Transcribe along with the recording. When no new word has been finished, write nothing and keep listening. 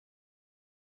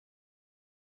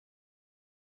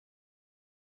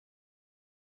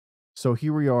So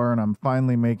here we are, and I'm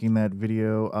finally making that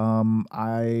video.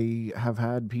 I have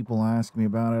had people ask me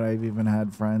about it. I've even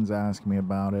had friends ask me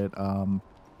about it.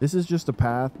 This is just a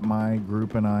path my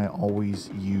group and I always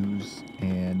use,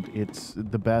 and it's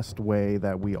the best way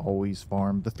that we always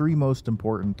farm the three most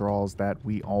important thralls that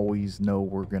we always know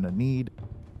we're gonna need,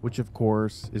 which of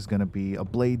course is gonna be a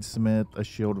Bladesmith, a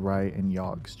Shieldwright, and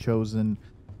Yogs Chosen.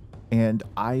 And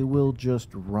I will just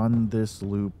run this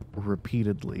loop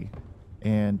repeatedly.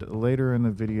 And later in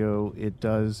the video, it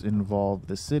does involve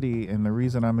the city, and the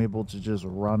reason I'm able to just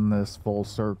run this full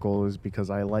circle is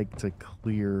because I like to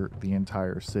clear the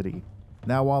entire city.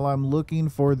 Now, while I'm looking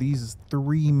for these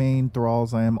three main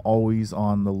thralls, I am always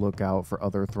on the lookout for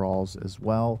other thralls as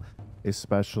well,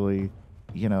 especially,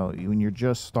 you know, when you're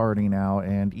just starting out,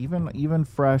 and even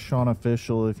fresh on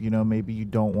official, if, you know, maybe you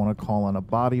don't want to call in a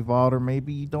body vault, or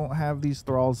maybe you don't have these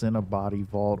thralls in a body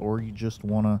vault, or you just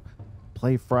want to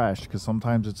play fresh, because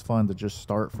sometimes it's fun to just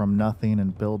start from nothing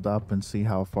and build up and see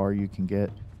how far you can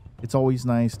get. It's always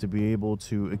nice to be able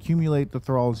to accumulate the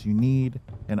thralls you need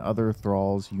and other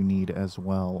thralls you need as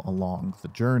well along the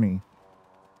journey.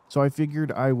 So I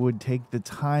figured I would take the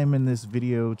time in this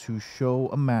video to show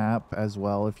a map as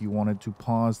well, if you wanted to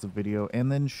pause the video,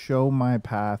 and then show my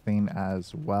pathing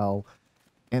as well.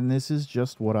 And this is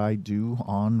just what I do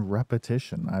on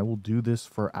repetition. I will do this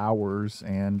for hours,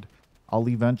 and I'll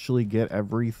eventually get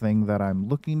everything that I'm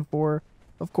looking for.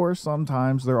 Of course,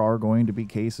 sometimes there are going to be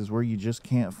cases where you just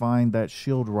can't find that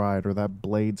Shieldwright or that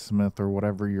Bladesmith or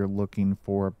whatever you're looking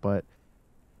for, but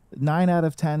 9 out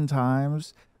of 10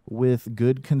 times, with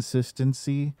good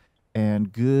consistency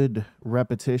and good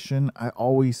repetition, I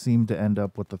always seem to end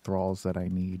up with the thralls that I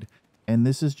need. And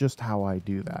this is just how I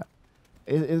do that.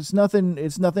 It's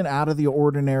nothing out of the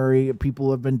ordinary.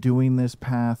 People have been doing this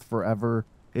path forever,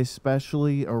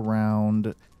 especially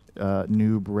around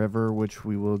Noob River, which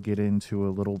we will get into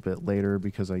a little bit later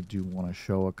because I do want to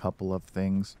show a couple of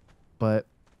things. But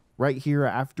right here,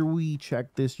 after we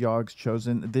check this Yogs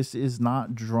Chosen, this is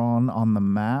not drawn on the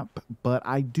map, but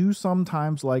I do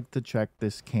sometimes like to check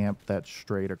this camp that's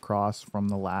straight across from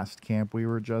the last camp we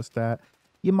were just at.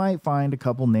 You might find a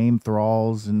couple named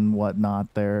thralls and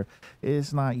whatnot there.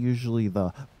 It's not usually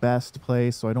the best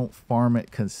place, so I don't farm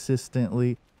it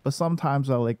consistently, but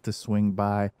sometimes I like to swing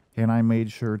by, and I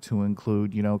made sure to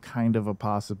include, you know, kind of a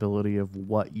possibility of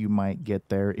what you might get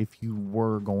there if you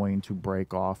were going to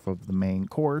break off of the main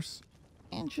course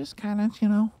and just kind of, you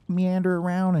know, meander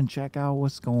around and check out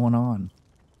what's going on.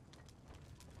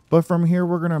 But from here,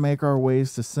 we're going to make our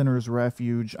ways to Sinner's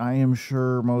Refuge. I am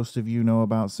sure most of you know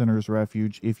about Sinner's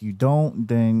Refuge. If you don't,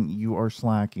 then you are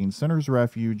slacking. Sinner's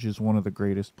Refuge is one of the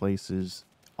greatest places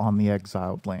on the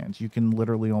exiled lands. You can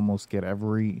literally almost get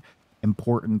every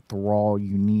important thrall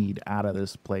you need out of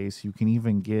this place. You can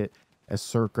even get a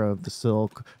Circa of the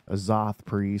Silk, a Zoth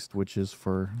Priest, which is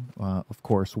for, of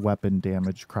course, weapon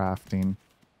damage crafting.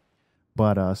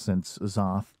 But since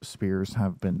Zoth spears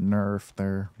have been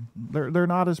nerfed, they're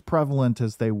not as prevalent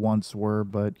as they once were.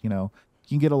 But, you know, you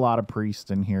can get a lot of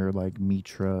priests in here, like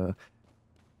Mitra.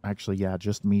 Actually, yeah,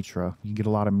 just Mitra. You get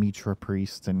a lot of Mitra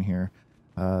priests in here.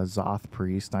 Zoth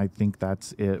priest, I think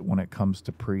that's it when it comes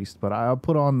to priest. But I'll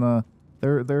put on the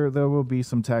there will be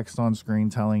some text on screen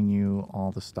telling you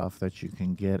all the stuff that you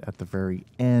can get at the very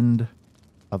end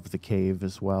of the cave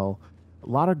as well. A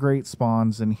lot of great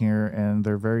spawns in here, and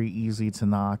they're very easy to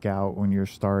knock out when you're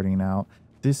starting out.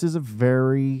 This is a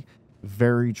very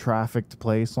trafficked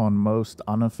place on most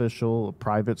unofficial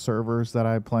private servers that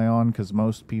I play on, because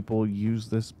most people use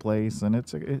this place, and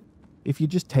if you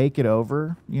just take it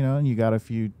over, you know, and you got a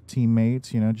few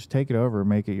teammates, you know, just take it over,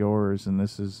 make it yours, and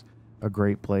this is a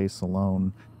great place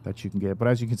alone that you can get. But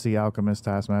as you can see, Alchemist,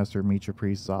 Taskmaster, Mitra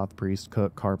Priest, Zoth Priest,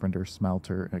 Cook, Carpenter,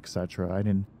 Smelter, etc.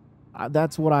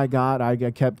 That's what I got. I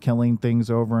kept killing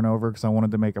things over and over because I wanted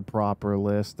to make a proper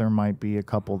list. There might be a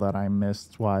couple that I missed,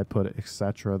 that's why I put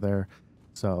etc. there.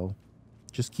 So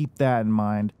just keep that in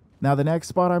mind. Now, the next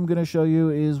spot I'm going to show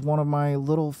you is one of my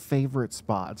little favorite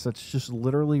spots. That's just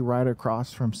literally right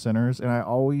across from Sinners, and I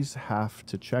always have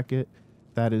to check it.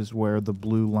 That is where the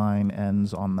blue line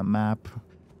ends on the map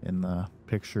in the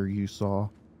picture you saw,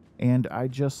 and I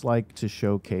just like to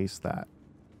showcase that.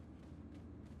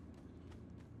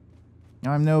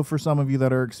 Now, I know for some of you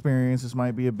that are experienced, this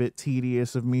might be a bit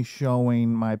tedious of me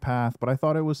showing my path, but I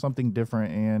thought it was something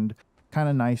different and kind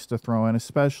of nice to throw in,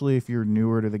 especially if you're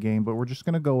newer to the game. But we're just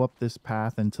going to go up this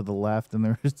path and to the left,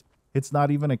 and it's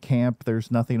not even a camp.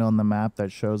 There's nothing on the map that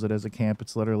shows it as a camp.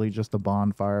 It's literally just a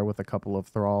bonfire with a couple of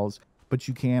thralls. But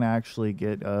you can actually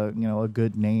get you know, a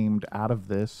good named out of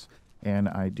this, and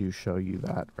I do show you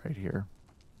that right here.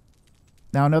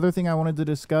 Now, another thing I wanted to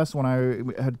discuss when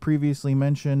I had previously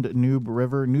mentioned Noob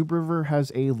River. Noob River has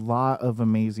a lot of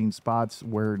amazing spots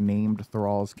where named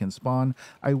thralls can spawn.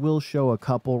 I will show a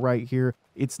couple right here.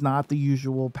 It's not the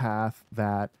usual path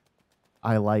that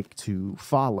I like to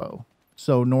follow.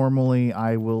 So normally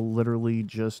I will literally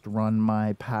just run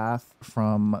my path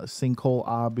from Sinkhole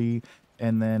Obby,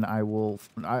 and then I will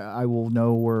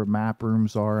know where map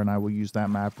rooms are, and I will use that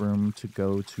map room to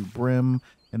go to Brim.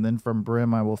 And then from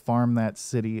Brim, I will farm that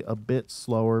city a bit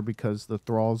slower because the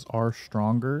thralls are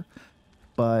stronger.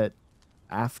 But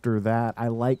after that, I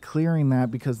like clearing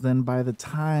that because then by the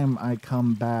time I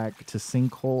come back to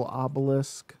Sinkhole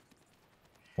Obelisk,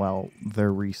 well,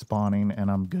 they're respawning and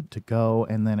I'm good to go.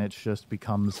 And then it just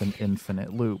becomes an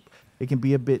infinite loop. It can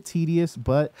be a bit tedious,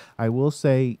 but I will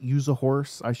say use a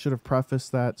horse. I should have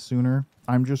prefaced that sooner.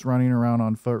 I'm just running around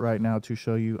on foot right now to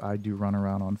show you I do run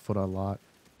around on foot a lot.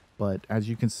 But as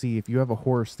you can see, if you have a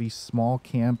horse, these small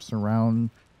camps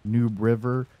around Noob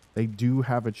River, they do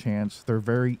have a chance. They're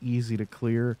very easy to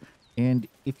clear. And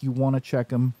if you want to check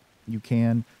them, you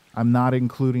can. I'm not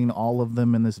including all of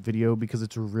them in this video because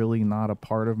it's really not a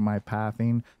part of my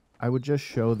pathing. I would just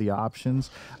show the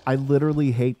options. I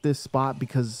literally hate this spot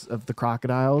because of the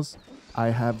crocodiles. I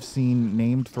have seen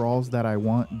named thralls that I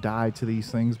want die to these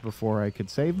things before I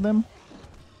could save them.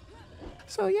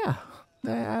 So yeah.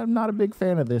 I'm not a big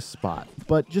fan of this spot,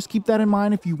 but just keep that in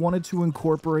mind if you wanted to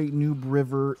incorporate Noob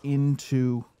River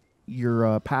into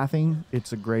your pathing.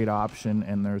 It's a great option,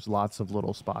 and there's lots of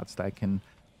little spots that can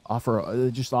offer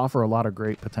a lot of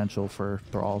great potential for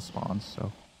thrall spawns,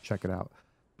 so check it out.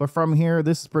 But from here,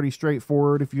 this is pretty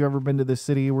straightforward. If you've ever been to this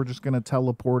city, we're just going to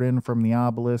teleport in from the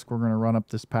obelisk. We're going to run up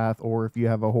this path, or if you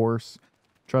have a horse,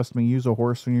 trust me, use a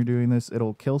horse when you're doing this.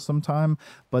 It'll kill sometime,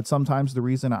 but sometimes the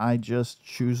reason I just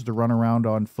choose to run around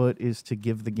on foot is to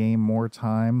give the game more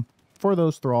time for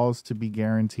those thralls to be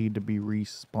guaranteed to be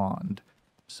respawned.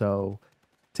 So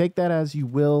take that as you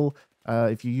will.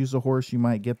 If you use a horse, you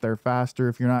might get there faster.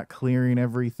 If you're not clearing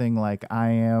everything like I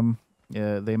am,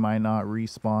 they might not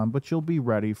respawn, but you'll be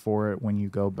ready for it when you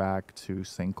go back to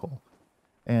Sinkhole.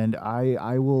 And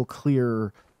I will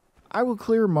clear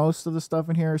most of the stuff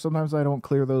in here. Sometimes I don't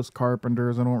clear those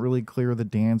carpenters. I don't really clear the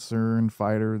dancer and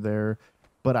fighter there.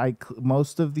 But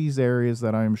most of these areas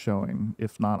that I'm showing,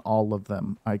 if not all of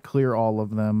them, I clear all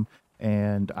of them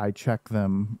and I check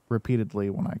them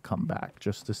repeatedly when I come back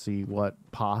just to see what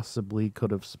possibly could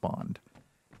have spawned.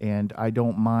 And I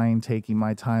don't mind taking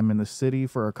my time in the city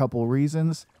for a couple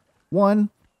reasons. One,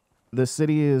 the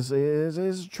city is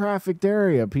a trafficked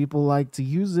area. People like to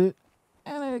use it.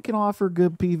 And it can offer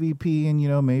good PvP, and, you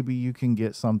know, maybe you can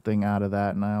get something out of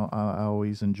that. And I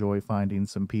always enjoy finding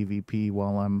some PvP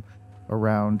while I'm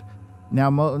around.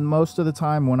 Now, most of the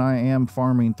time when I am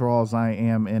farming thralls, I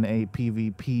am in a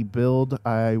PvP build.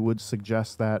 I would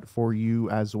suggest that for you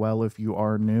as well if you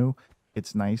are new.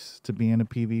 It's nice to be in a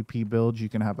PvP build. You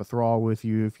can have a thrall with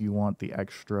you if you want the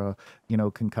extra, you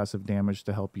know, concussive damage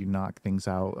to help you knock things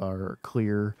out or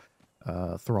clear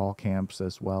thrall camps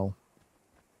as well.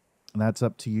 That's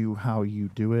up to you how you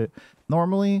do it.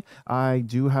 Normally, I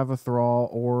do have a thrall,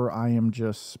 or I am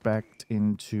just spec'd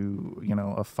into, you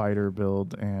know, a fighter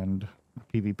build and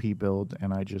PvP build,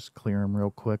 and I just clear them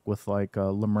real quick with like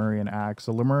a Lemurian axe.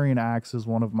 A Lemurian axe is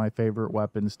one of my favorite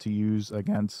weapons to use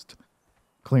against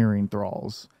clearing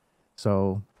thralls.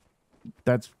 So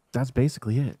that's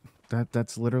basically it.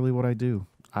 That's literally what I do.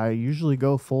 I usually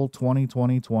go full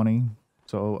 20-20-20,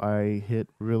 so I hit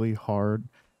really hard.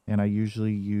 And I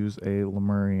usually use a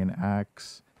Lemurian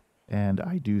axe, and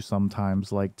I do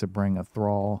sometimes like to bring a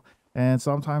thrall, and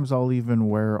sometimes I'll even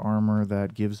wear armor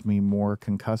that gives me more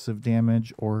concussive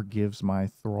damage or gives my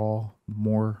thrall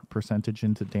more percentage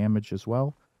into damage as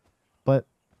well. But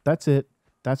that's it.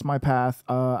 That's my path.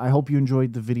 I hope you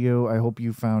enjoyed the video. I hope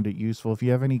you found it useful. If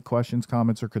you have any questions,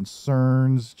 comments, or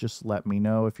concerns, just let me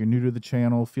know. If you're new to the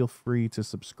channel, feel free to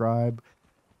subscribe.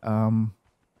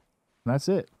 That's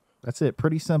it. That's it.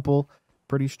 Pretty simple,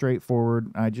 pretty straightforward.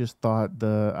 I just thought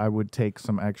I would take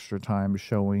some extra time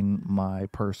showing my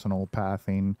personal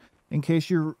pathing in case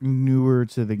you're newer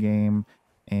to the game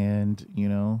and, you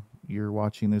know, you're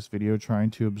watching this video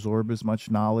trying to absorb as much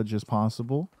knowledge as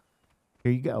possible.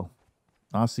 Here you go.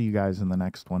 I'll see you guys in the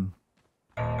next one.